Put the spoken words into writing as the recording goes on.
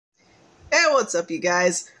what's up, you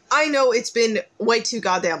guys? I know it's been way too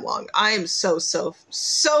goddamn long. I am so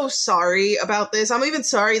sorry about this. I'm even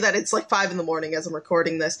sorry that it's like 5 in the morning as I'm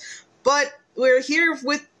recording this. But we're here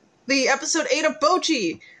with the episode 8 of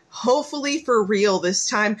Bocchi. Hopefully for real this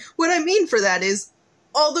time. What I mean for that is,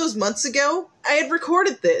 all those months ago, I had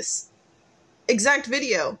recorded this exact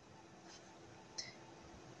video.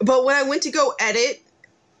 But when I went to go edit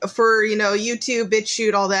for, YouTube,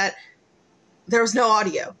 BitChute, all that, there was no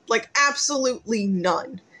audio. Like, absolutely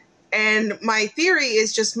none. And my theory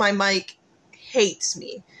is just my mic hates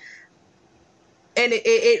me. And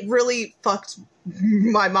it really fucked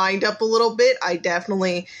my mind up a little bit. I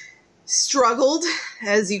definitely struggled,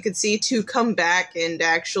 as you can see, to come back and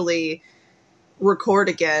actually record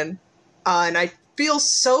again. And I feel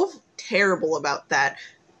so terrible about that.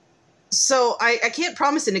 So I can't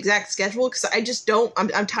promise an exact schedule because I just don't.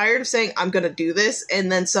 I'm tired of saying I'm going to do this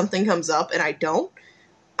and then something comes up and I don't.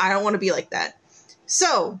 I don't want to be like that.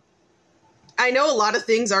 So I know a lot of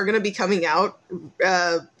things are going to be coming out,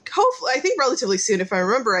 hopefully, I think relatively soon if I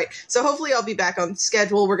remember right. So hopefully I'll be back on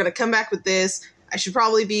schedule. We're going to come back with this. I should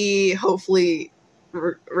probably be, hopefully,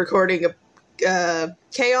 recording a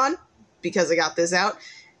K-On! Because I got this out.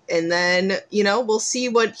 And then, we'll see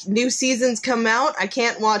what new seasons come out. I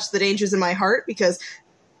can't watch The Dangers in My Heart because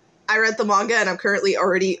I read the manga and I'm currently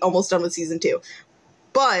already almost done with season 2.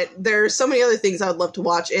 But there's so many other things I would love to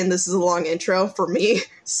watch, and this is a long intro for me.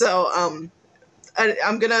 So,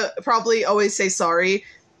 I'm gonna probably always say sorry,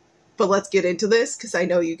 but let's get into this, because I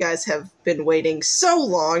know you guys have been waiting so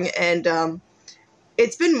long, and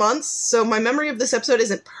it's been months, so my memory of this episode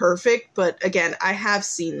isn't perfect, but again, I have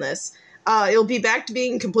seen this. It'll be back to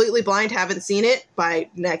being completely blind, haven't seen it, by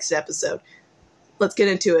next episode. Let's get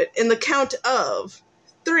into it. In the count of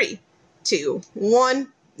 3, 2,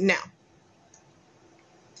 1, now.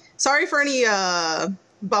 Sorry for any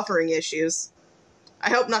buffering issues. I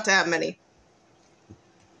hope not to have many.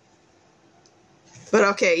 But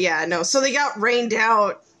okay, yeah, no. So they got rained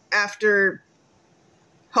out after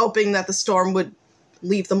hoping that the storm would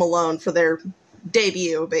leave them alone for their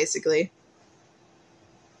debut, basically.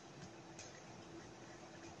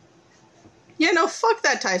 Yeah, no, fuck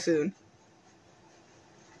that typhoon.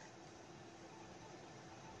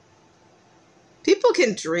 People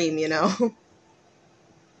can dream,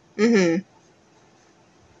 Mm-hmm.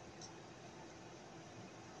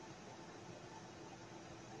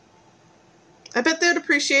 I bet they'd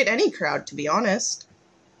appreciate any crowd, to be honest.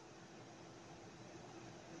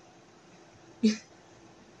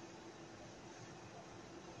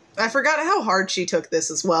 I forgot how hard she took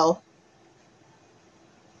this as well.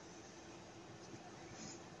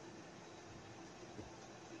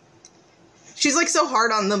 She's like so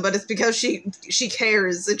hard on them, but it's because she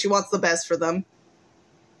cares and she wants the best for them.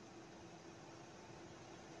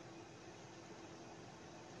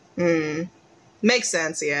 Makes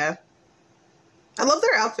sense, yeah. I love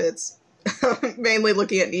their outfits. Mainly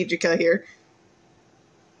looking at Nijika here.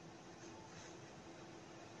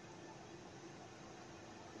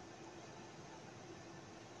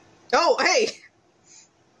 Oh, hey!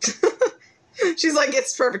 She's like,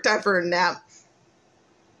 it's perfect time for a nap.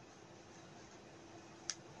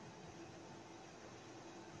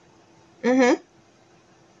 Mm-hmm.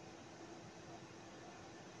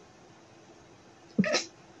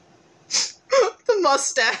 The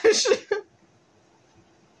mustache.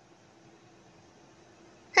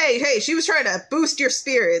 Hey, she was trying to boost your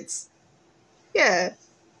spirits. Yeah.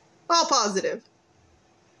 All positive.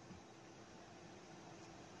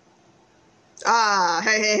 Ah,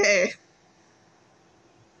 hey.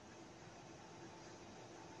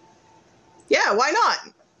 Yeah, why not?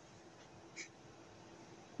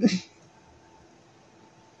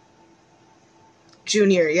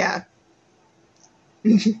 Junior, yeah.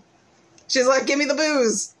 She's like, give me the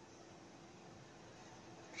booze.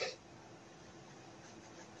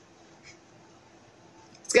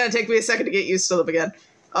 It's gonna take me a second to get used to them again.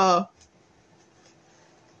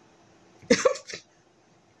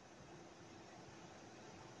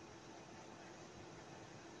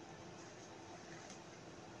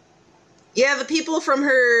 Yeah, the people from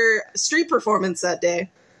her street performance that day.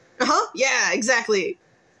 Uh-huh, yeah, exactly.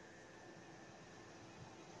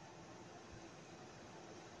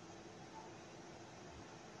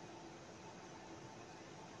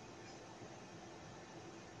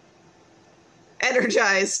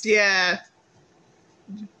 Energized, yeah.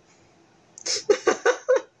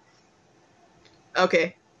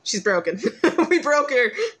 Okay, she's broken. We broke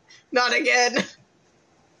her. Not again.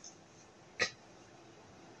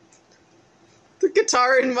 The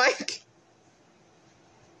guitar and mic.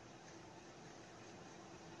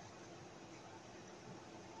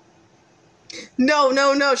 No,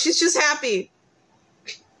 no, no. She's just happy.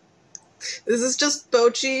 This is just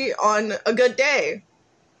Bocchi on a good day.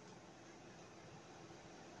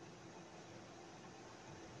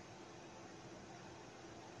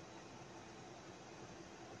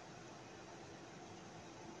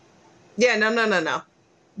 Yeah, no, no, no, no.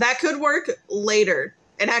 That could work later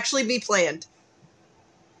and actually be planned.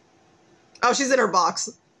 Oh, she's in her box.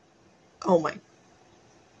 Oh my.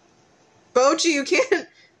 Bocchi, you can't.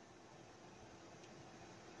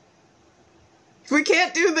 We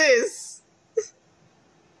can't do this.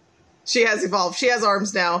 She has evolved. She has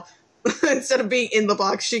arms now. Instead of being in the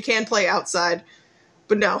box, she can play outside.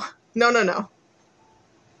 But no. No, no, no.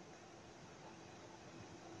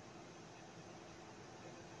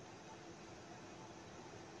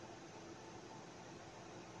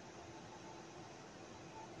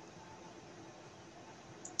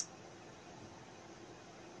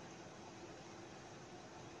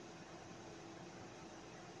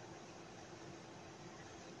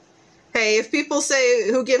 Hey, if people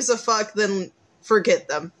say who gives a fuck, then forget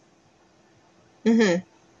them. Mm-hmm.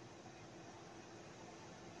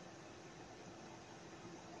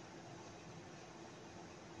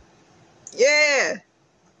 Yeah!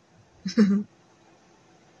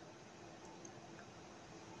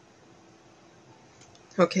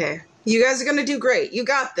 Okay. You guys are gonna do great. You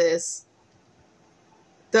got this.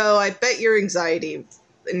 Though I bet your anxiety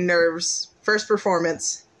and nerves. First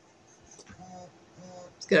performance.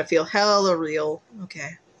 It's gonna feel hella real.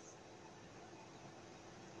 Okay.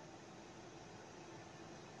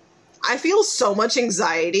 I feel so much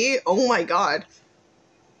anxiety. Oh my god.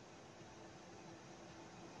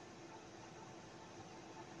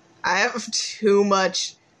 I have too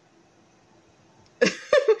much.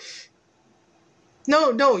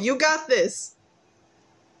 No, no, you got this.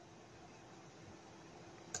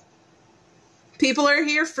 People are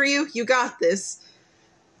here for you. You got this.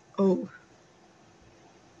 Oh.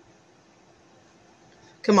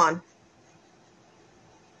 Come on.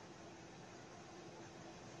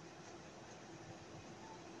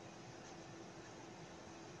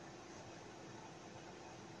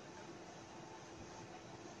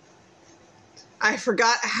 I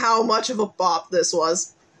forgot how much of a bop this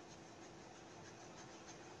was.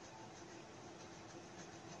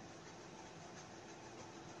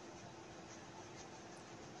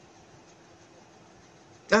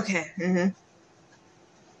 Okay. Mm-hmm.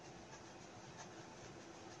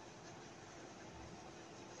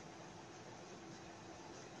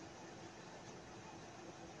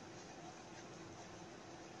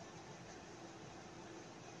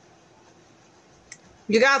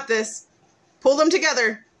 You got this. Pull them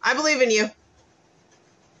together. I believe in you.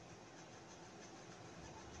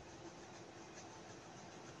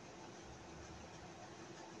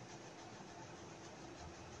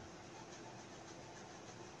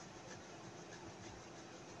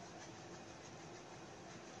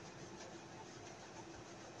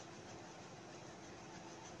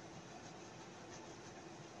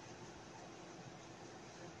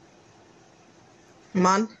 Come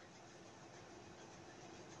on.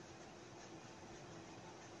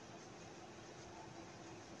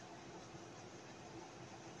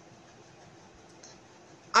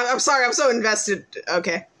 I'm sorry, I'm so invested.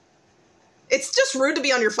 Okay. It's just rude to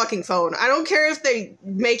be on your fucking phone. I don't care if they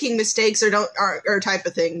making mistakes or type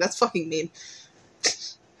of thing. That's fucking mean.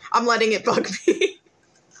 I'm letting it bug me.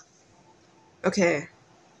 Okay.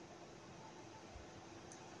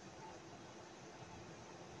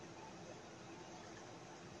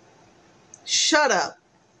 Shut up.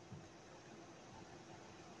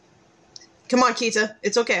 Come on, Kita.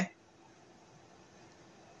 It's okay.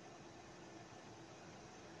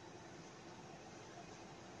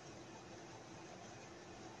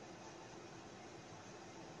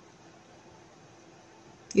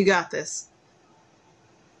 You got this.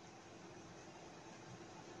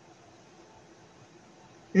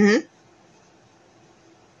 Mm-hmm.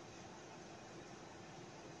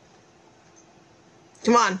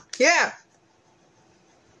 Come on. Yeah.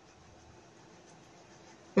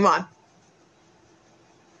 Come on.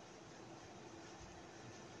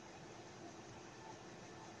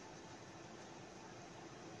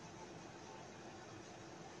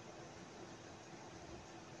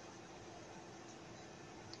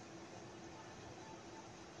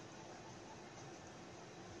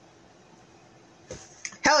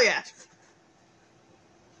 Hell yeah.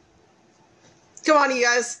 Come on, you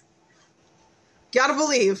guys. Gotta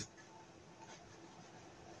believe.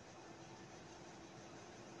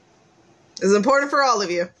 It's important for all of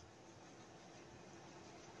you.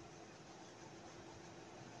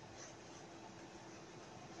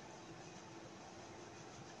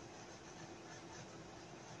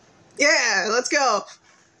 let's go.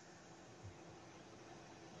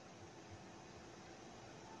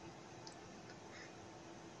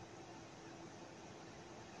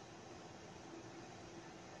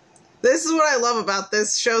 This is what I love about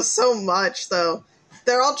this show so much, though.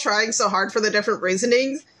 They're all trying so hard for the different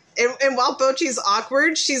reasonings. And while Bocchi's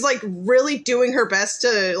awkward, she's, like, really doing her best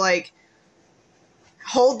to, like,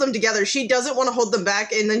 hold them together. She doesn't want to hold them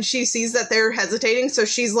back, and then she sees that they're hesitating, so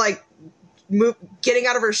she's, like, getting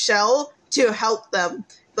out of her shell to help them,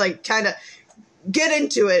 like, kind of get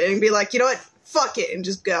into it and be like, you know what? Fuck it, and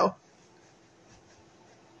just go.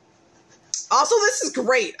 Also, this is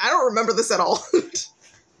great. I don't remember this at all.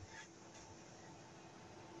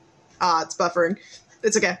 It's buffering.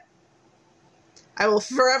 It's okay. I will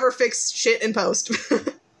forever fix shit in post.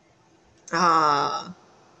 I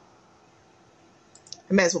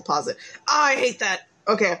may as well pause it. I hate that.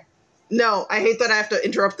 Okay. No, I hate that I have to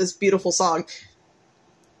interrupt this beautiful song.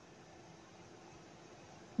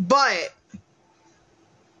 But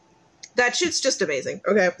that shit's just amazing.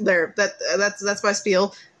 Okay, there. That's my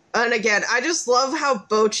spiel. And again, I just love how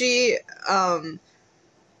Bocchi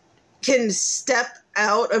can step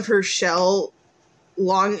out of her shell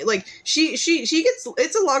like she gets,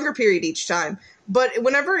 it's a longer period each time, but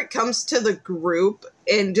whenever it comes to the group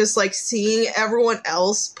and just like seeing everyone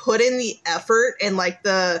else put in the effort and like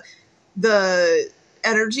the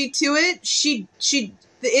energy to it, she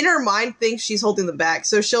in her mind thinks she's holding them back,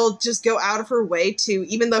 so she'll just go out of her way to,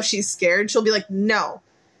 even though she's scared, she'll be like, no,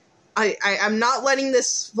 I'm not letting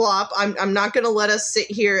this flop. I'm not going to let us sit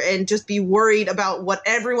here and just be worried about what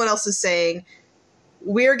everyone else is saying.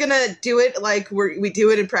 We're going to do it like we do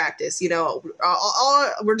it in practice. You know,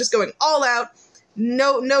 we're just going all out.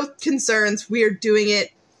 No concerns. We are doing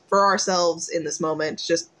it for ourselves in this moment,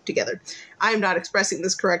 just together. I'm not expressing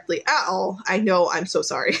this correctly at all. I know, I'm so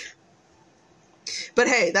sorry. But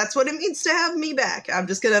hey, that's what it means to have me back. I'm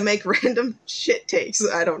just going to make random shit takes.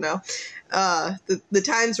 I don't know. The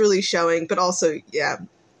time's really showing, but also, yeah,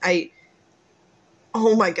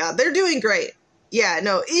 oh my god, they're doing great. Yeah,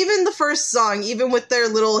 no, even the first song, even with their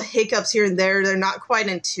little hiccups here and there, they're not quite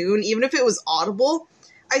in tune. Even if it was audible,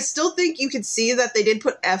 I still think you could see that they did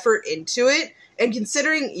put effort into it. And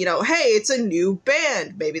considering, you know, hey, it's a new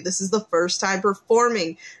band. Maybe this is the first time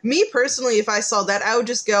performing. Me personally, if I saw that, I would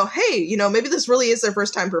just go, hey, you know, maybe this really is their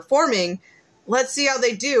first time performing. Let's see how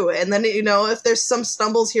they do. And then, you know, if there's some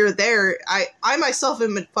stumbles here or there, I myself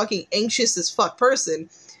am a fucking anxious as fuck person.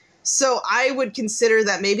 So I would consider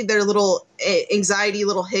that maybe their little anxiety,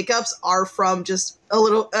 little hiccups are from just a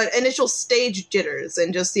little initial stage jitters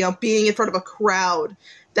and just, you know, being in front of a crowd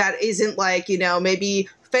that isn't like, you know, maybe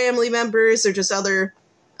family members or just other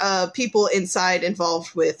people inside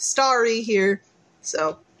involved with Starry here.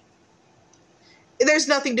 So there's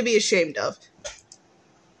nothing to be ashamed of.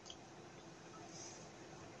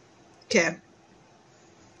 Okay.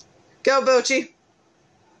 Go, Bocchi.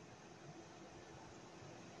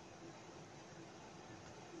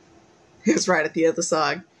 It was right at the end of the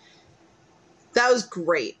song. That was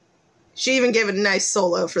great. She even gave a nice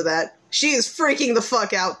solo for that. She is freaking the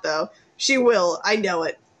fuck out, though. She will. I know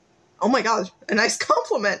it. Oh my god, a nice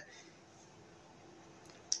compliment.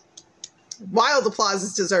 Wild applause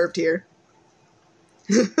is deserved here.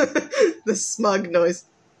 The smug noise.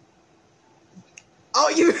 Oh,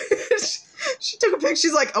 you... She took a pic.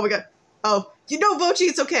 She's like, oh my god. Oh, you know, Bocchi,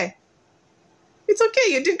 it's okay. It's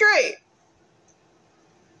okay. You did great.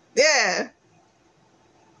 Yeah.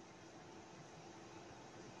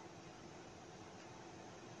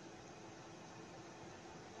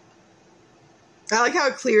 I like how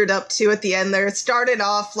it cleared up, too, at the end there. It started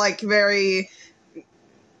off, like, very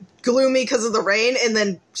gloomy because of the rain, and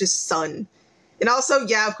then just sun. And also,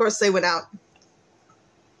 yeah, of course, they went out.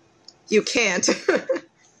 You can't.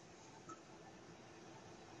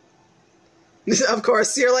 Of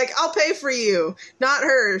course, you're like, I'll pay for you. Not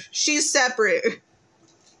her. She's separate.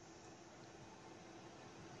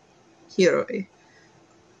 Hiroi.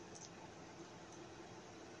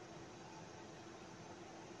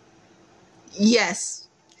 Yes.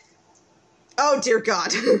 Oh, dear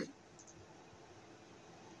God.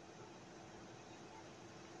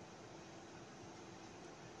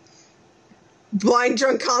 Blind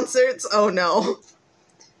drunk concerts? Oh, no.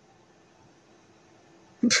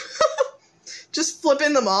 Just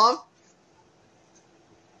flipping them off?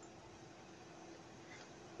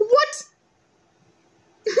 What?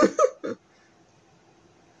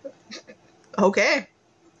 Okay.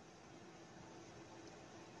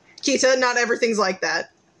 Kita, not everything's like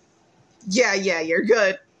that. Yeah, you're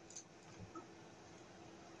good.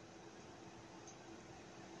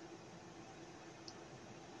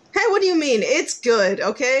 Hey, what do you mean? It's good,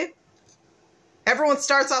 okay? Everyone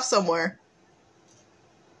starts off somewhere.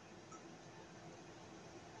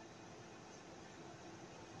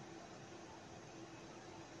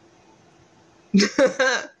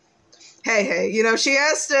 Hey, you know, she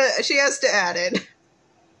has to add it.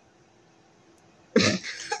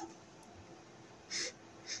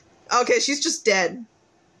 Okay, she's just dead.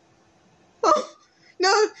 Oh,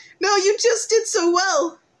 no, you just did so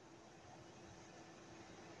well.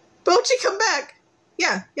 Bocchi, come back.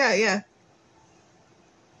 Yeah.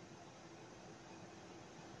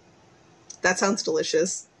 That sounds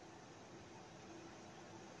delicious.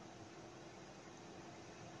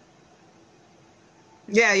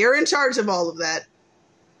 Yeah, you're in charge of all of that.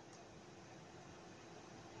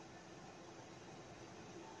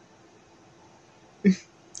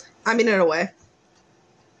 I mean, in a way.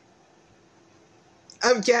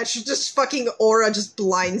 Yeah, she just fucking aura just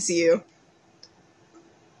blinds you.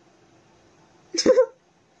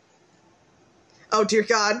 Oh, dear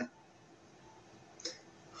God.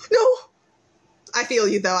 No! I feel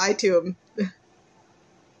you, though. I, too, am.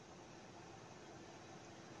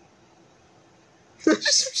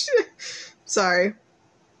 Sorry.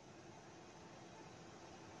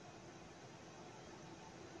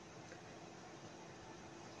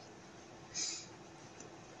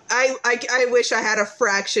 I wish I had a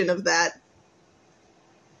fraction of that.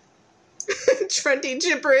 Trendy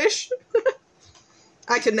gibberish.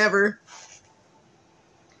 I could never.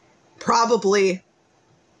 Probably.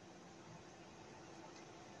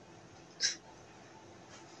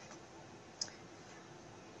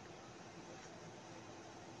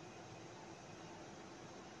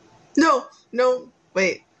 No,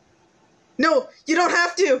 wait. No, you don't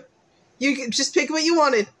have to. You can just pick what you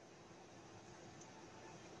wanted.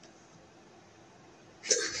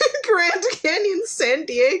 Grand Canyon, San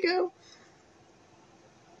Diego.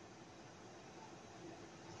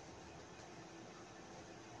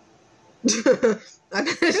 I'm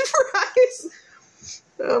headed for eyes.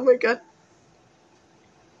 Oh my God.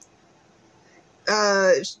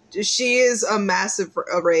 She is a massive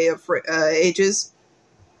array of ages.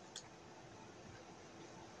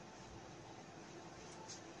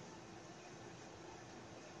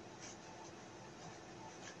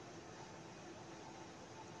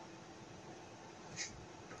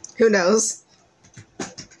 Who knows?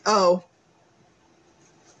 Oh.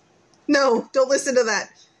 No, don't listen to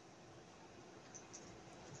that.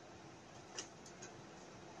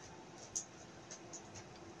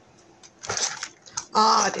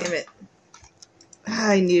 Ah, damn it.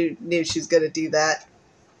 I knew she was gonna do that.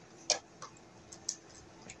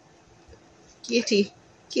 Kitty.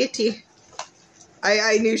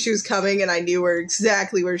 I knew she was coming, and I knew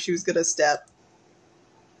exactly where she was gonna step.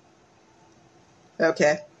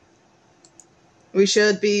 Okay. We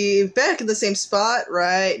should be back in the same spot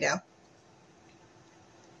right now.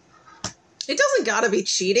 It doesn't gotta be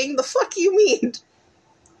cheating. The fuck you mean?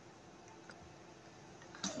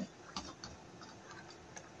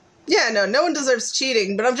 Yeah, no one deserves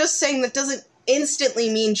cheating, but I'm just saying that doesn't instantly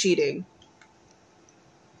mean cheating.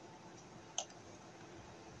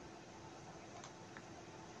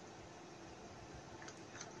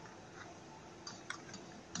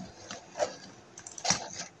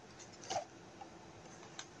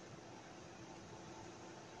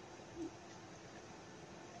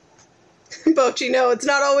 Bocchi, no, it's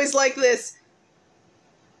not always like this.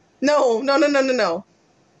 No.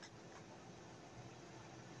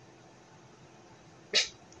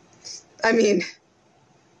 I mean,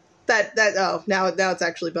 oh, now it's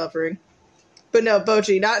actually buffering. But no,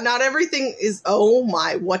 Bocchi, not everything is, oh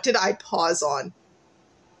my, what did I pause on?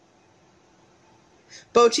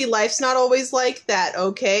 Bocchi, life's not always like that,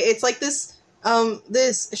 okay? It's like this,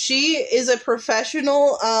 she is a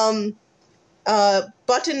professional,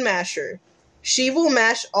 button masher. She will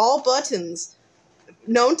mash all buttons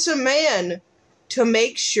known to man to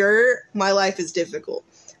make sure my life is difficult.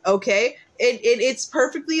 Okay? It's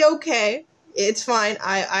perfectly okay. It's fine.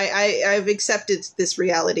 I've accepted this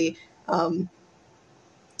reality. I'm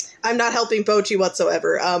not helping Bocchi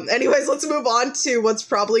whatsoever. Anyways, let's move on to what's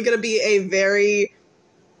probably going to be a very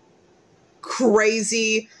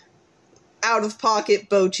crazy, out-of-pocket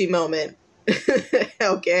Bocchi moment.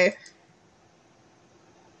 Okay?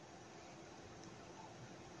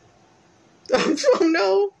 Oh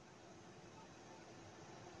no.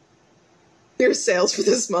 Your sales for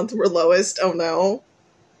this month were lowest. Oh no.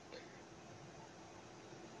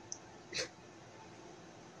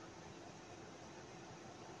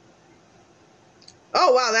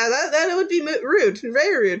 Oh wow, that would be rude.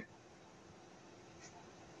 Very rude.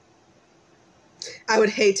 I would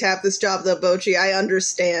hate to have this job though, Bocchi. I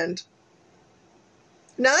understand.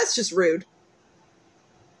 No, that's just rude.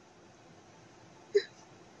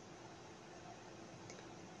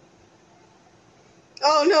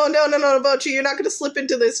 Oh, no, no, no, no, Bocchi, you're not gonna slip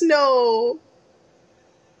into this. No.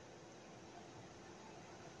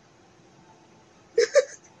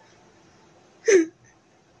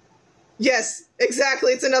 Yes,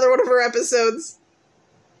 exactly. It's another one of her episodes.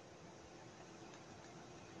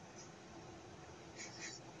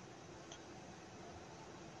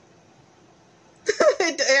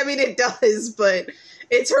 I mean, it does, but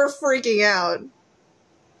it's her freaking out.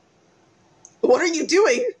 What are you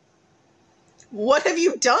doing? What have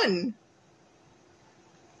you done?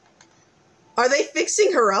 Are they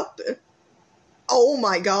fixing her up? Oh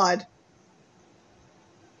my god.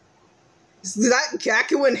 Is that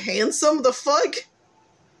Gakuin handsome? The fuck?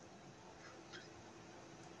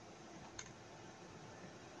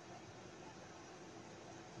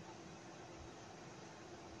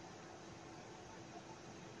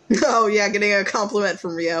 Oh yeah, getting a compliment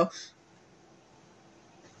from Rio.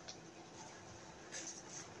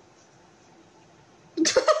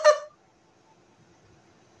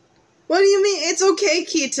 What do you mean? It's okay,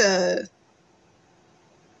 Kita.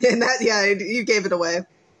 And that, yeah, you gave it away.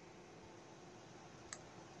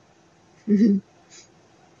 Hey,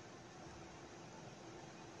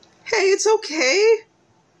 it's okay.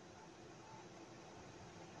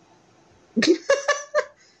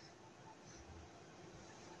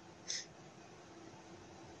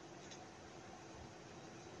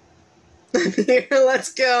 I'm here,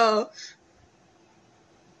 let's go.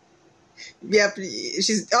 Yep,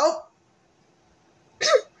 she's... Oh!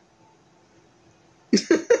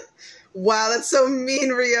 Wow, that's so mean,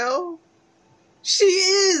 Rio. She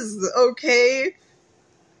is, okay?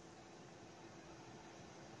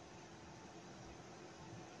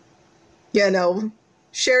 Yeah, no.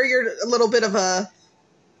 Share your little bit of a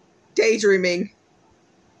daydreaming.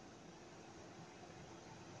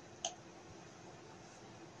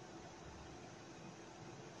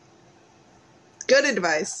 Good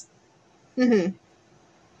advice. Mm-hmm.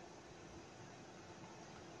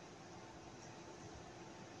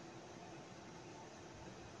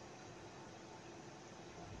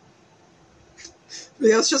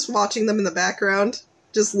 Leo's just watching them in the background,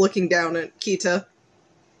 just looking down at Kita.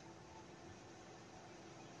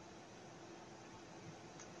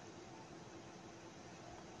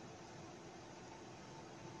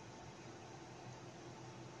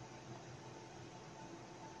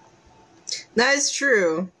 That is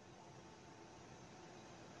true.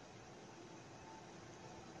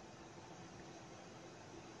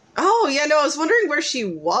 Oh, yeah, no, I was wondering where she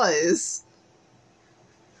was.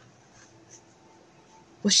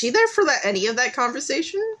 Was she there for any of that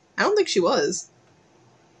conversation? I don't think she was.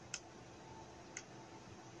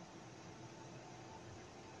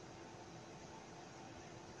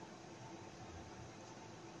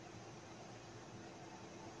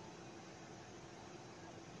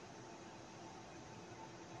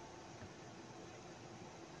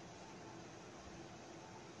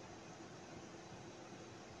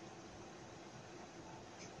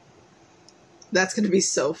 That's gonna be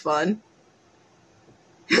so fun.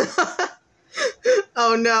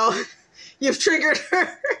 Oh no, you've triggered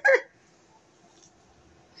her.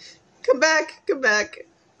 Come back, come back.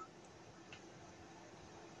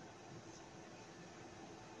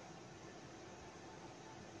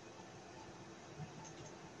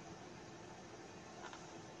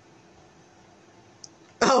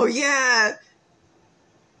 Oh yeah,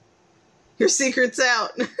 your secret's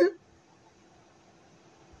out.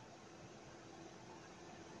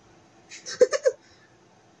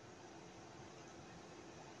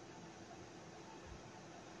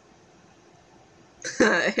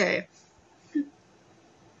 Hey.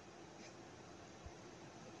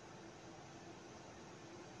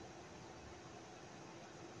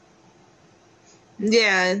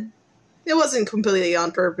 Yeah, it wasn't completely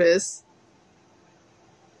on purpose.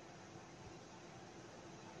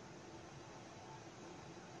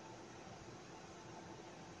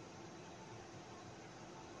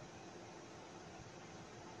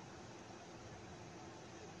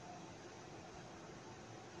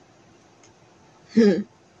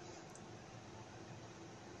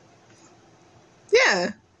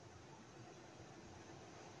 Yeah.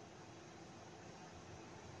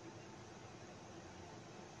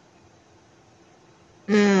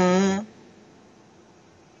 Mm.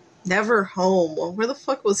 Never home. Where the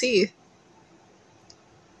fuck was he?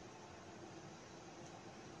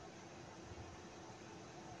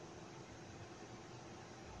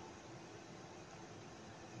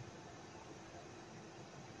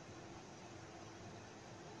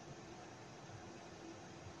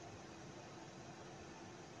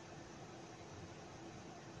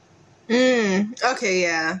 Okay,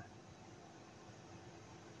 yeah.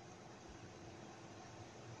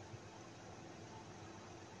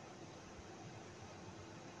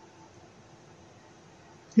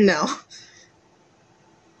 No.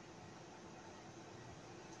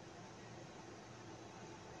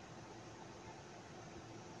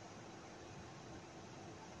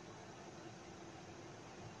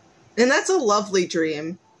 And that's a lovely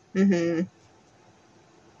dream. Mm-hmm.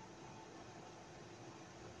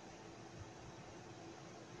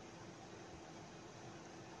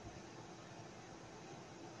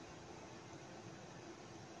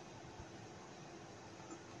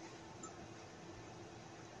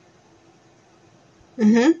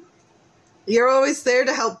 Mm-hmm. You're always there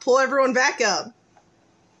to help pull everyone back up.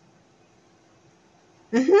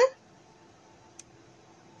 Mm-hmm.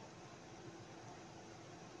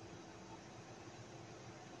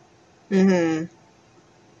 Mm-hmm.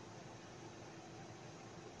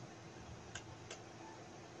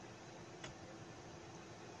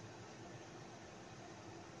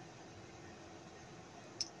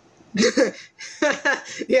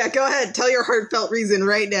 Yeah, go ahead. Tell your heartfelt reason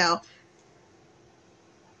right now.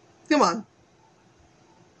 Come on.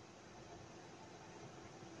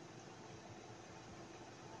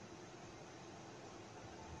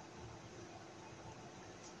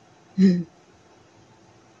 Did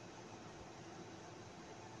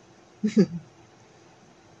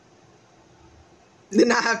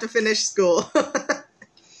not have to finish school.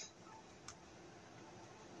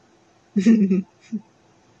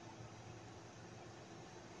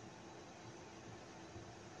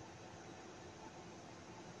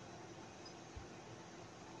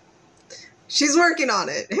 She's working on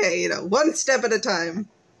it. Hey, one step at a time.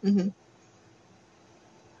 Mm-hmm.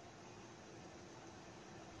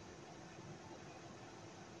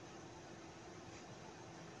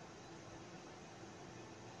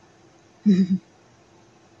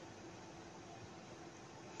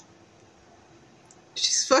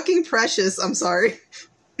 She's fucking precious. I'm sorry.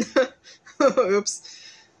 Oops.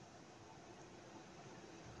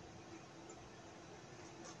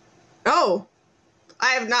 Oh,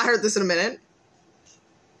 I have not heard this in a minute.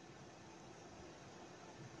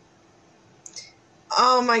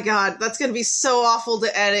 Oh my god, that's gonna be so awful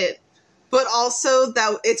to edit. But also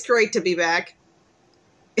that it's great to be back.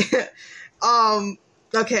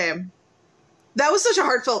 Okay. That was such a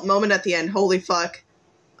heartfelt moment at the end. Holy fuck.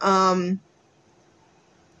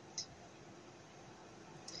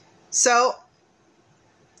 So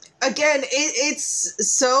again, it's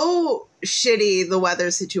so shitty, the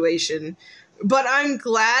weather situation. But I'm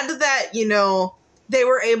glad that, they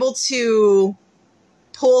were able to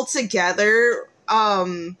pull together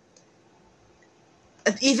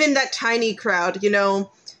even that tiny crowd,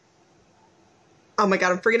 Oh my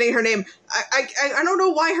god, I'm forgetting her name. I don't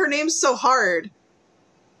know why her name's so hard.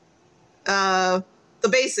 The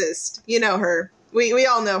bassist. You know her. We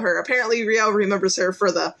all know her. Apparently Rio remembers her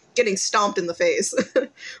for the getting stomped in the face.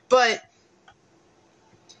 But,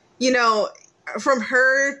 from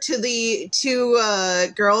her to the two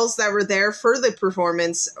girls that were there for the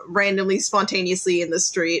performance randomly, spontaneously in the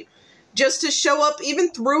street, just to show up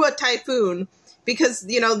even through a typhoon because,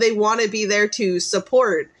 they want to be there to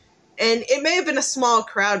support. And it may have been a small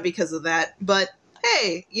crowd because of that, but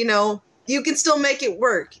hey, you can still make it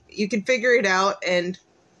work. You can figure it out, and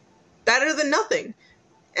better than nothing.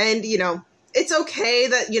 And, it's okay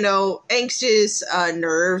that, anxious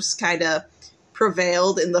nerves kind of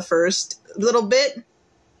prevailed in the first little bit,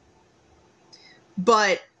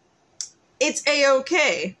 but it's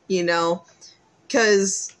a-okay,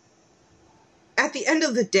 because at the end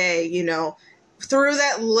of the day, through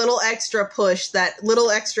that little extra push, that little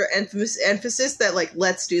extra emphasis that, like,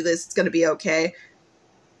 let's do this, it's going to be okay,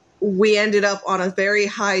 we ended up on a very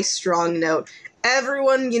high, strong note.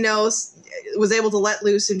 Everyone, was able to let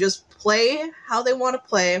loose and just play how they want to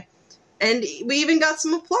play. And we even got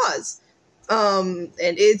some applause. And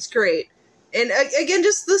it's great. And again,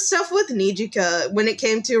 just the stuff with Nijika when it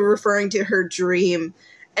came to referring to her dream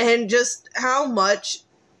and just how much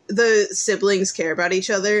the siblings care about each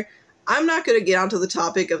other. I'm not going to get onto the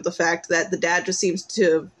topic of the fact that the dad just seems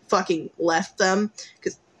to have fucking left them,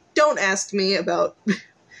 because don't ask me about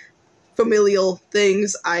familial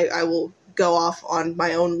things. I will go off on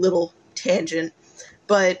my own little tangent.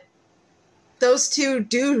 But those two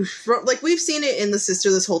do, like, we've seen it in the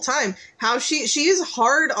sister this whole time, how she is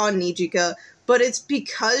hard on Nijika, but it's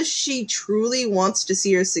because she truly wants to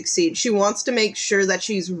see her succeed. She wants to make sure that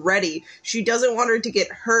she's ready. She doesn't want her to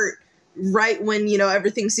get hurt right when,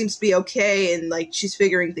 everything seems to be okay and, like, she's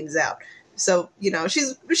figuring things out. So,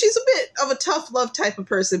 she's a bit of a tough love type of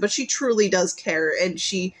person, but she truly does care, and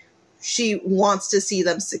she wants to see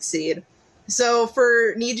them succeed. So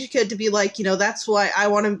for Nijika to be like, that's why I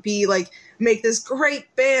want to be, like, make this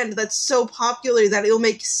great band that's so popular that it'll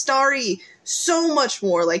make Starry so much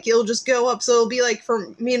more. Like, it'll just go up. So it'll be like for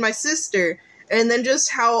me and my sister. And then just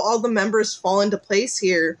how all the members fall into place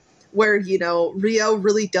here, where, you know, Rio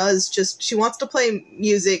really does just, she wants to play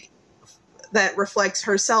music that reflects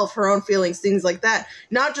herself, her own feelings, things like that.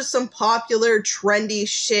 Not just some popular, trendy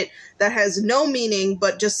shit that has no meaning,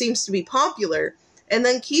 but just seems to be popular. And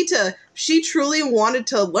then Kita, she truly wanted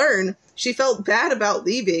to learn. She felt bad about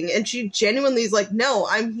leaving, and she genuinely is like, no,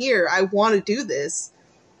 I'm here. I want to do this.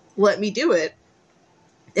 Let me do it.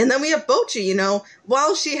 And then we have Bocchi, you know,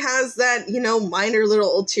 while she has that, you know, minor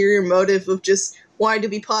little ulterior motive of just wanting to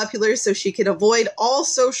be popular so she can avoid all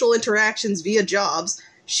social interactions via jobs,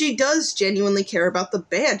 she does genuinely care about the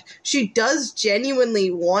band. She does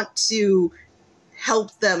genuinely want to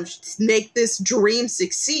help them make this dream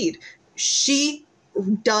succeed. She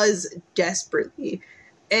does desperately.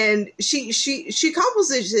 And she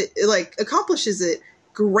accomplishes it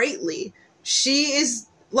greatly. She is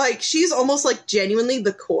like, she's almost like genuinely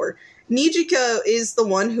the core. Nijika is the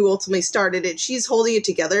one who ultimately started it. She's holding it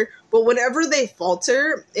together. But whenever they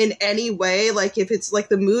falter in any way, like if it's like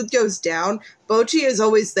the mood goes down, Bocchi is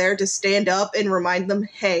always there to stand up and remind them,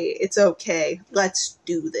 hey, it's okay. Let's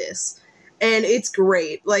do this. And it's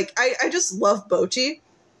great. Like, I just love Bocchi.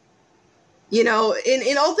 You know,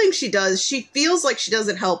 in all things she does, she feels like she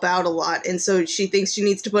doesn't help out a lot, and so she thinks she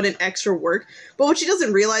needs to put in extra work. But what she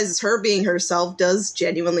doesn't realize is her being herself does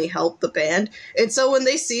genuinely help the band. And so when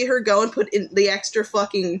they see her go and put in the extra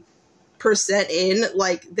fucking percent in,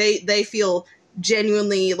 like, they feel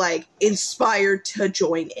genuinely, like, inspired to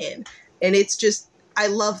join in. And it's just, I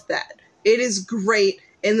love that. It is great,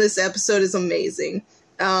 and this episode is amazing.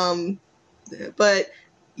 But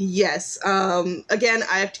yes, again,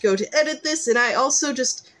 I have to go to edit this, and I also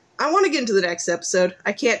I want to get into the next episode.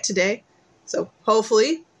 I can't today, so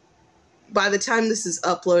hopefully by the time this is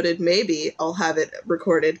uploaded, maybe I'll have it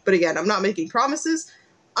recorded. But again, I'm not making promises.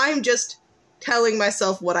 I'm just telling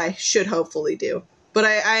myself what I should hopefully do. But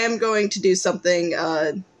I am going to do something,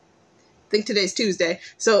 I think today's Tuesday,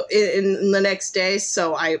 so in the next day,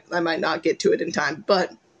 so I might not get to it in time,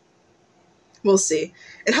 but we'll see.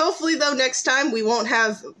 And hopefully, though, next time we won't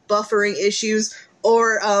have buffering issues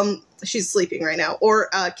or, she's sleeping right now, or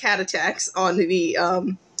cat attacks on the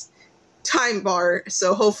time bar.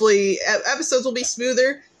 So hopefully episodes will be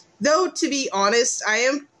smoother. Though, to be honest, I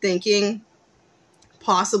am thinking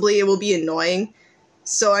possibly it will be annoying.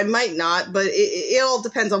 So I might not, but it all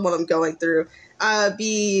depends on what I'm going through.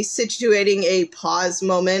 Be situating a pause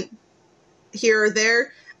moment here or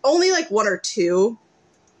there. Only like one or two.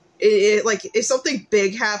 Like, if something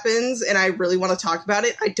big happens and I really want to talk about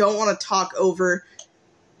it, I don't want to talk over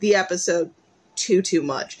the episode too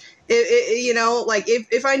much. You know, like,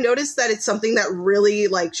 if I notice that it's something that really,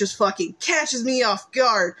 like, just fucking catches me off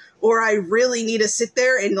guard, or I really need to sit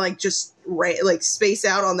there and, like, just, like, space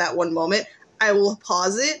out on that one moment, I will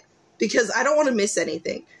pause it, because I don't want to miss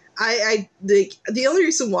anything. The only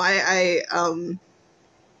reason why I,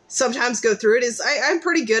 sometimes go through it is I'm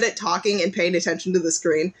pretty good at talking and paying attention to the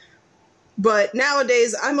screen. But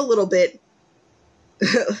nowadays, I'm a little bit,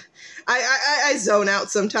 I zone out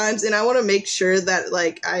sometimes, and I want to make sure that,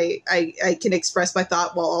 like, I can express my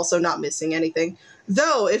thought while also not missing anything.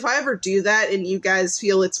 Though, if I ever do that and you guys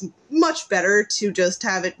feel it's much better to just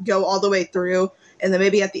have it go all the way through, and then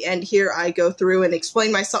maybe at the end here, I go through and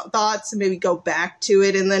explain my thoughts and maybe go back to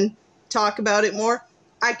it and then talk about it more,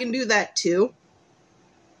 I can do that too.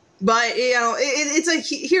 But, you know, it's a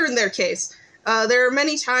here and there case. There are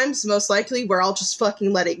many times, most likely, where I'll just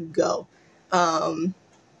fucking let it go.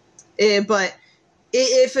 But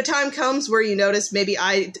if a time comes where you notice maybe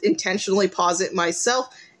I intentionally pause it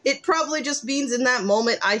myself, it probably just means in that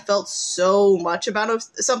moment I felt so much about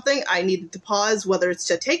something I needed to pause, whether it's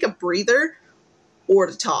to take a breather or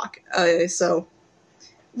to talk. So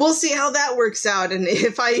we'll see how that works out, and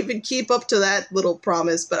if I even keep up to that little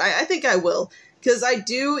promise, but I think I will. Because I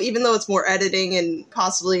do, even though it's more editing and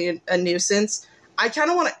possibly a nuisance, I kind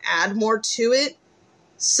of want to add more to it.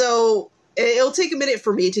 So it'll take a minute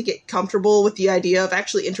for me to get comfortable with the idea of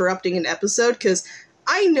actually interrupting an episode. Because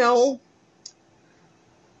I know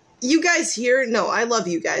you guys here, no, I love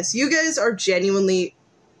you guys. You guys are genuinely,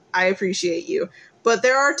 I appreciate you. But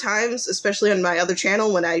there are times, especially on my other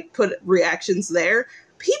channel, when I put reactions there,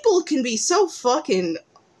 people can be so fucking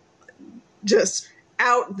just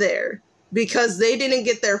out there. Because they didn't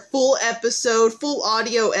get their full episode, full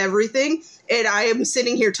audio, everything, and I am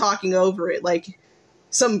sitting here talking over it like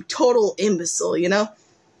some total imbecile, you know?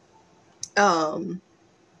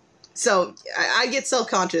 So I get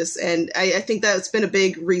self-conscious, and I think that's been a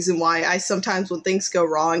big reason why I sometimes, when things go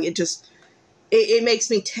wrong, it just it makes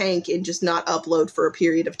me tank and just not upload for a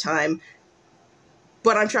period of time.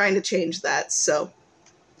 But I'm trying to change that, so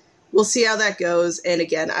we'll see how that goes. And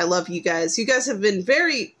again, I love you guys. You guys have been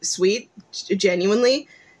very sweet, genuinely,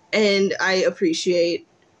 and I appreciate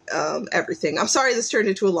everything. I'm sorry this turned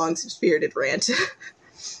into a long, spirited rant.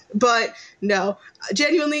 But no,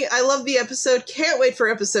 genuinely, I love the episode. Can't wait for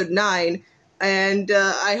episode 9. And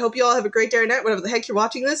I hope you all have a great day or night, whatever the heck you're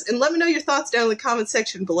watching this. And let me know your thoughts down in the comment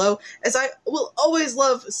section below, as I will always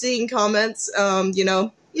love seeing comments, you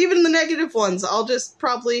know, even the negative ones. I'll just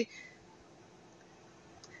probably...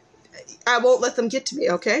 I won't let them get to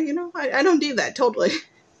me, okay? You know, I don't do that, totally.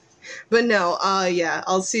 But no, yeah,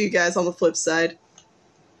 I'll see you guys on the flip side.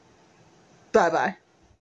 Bye-bye.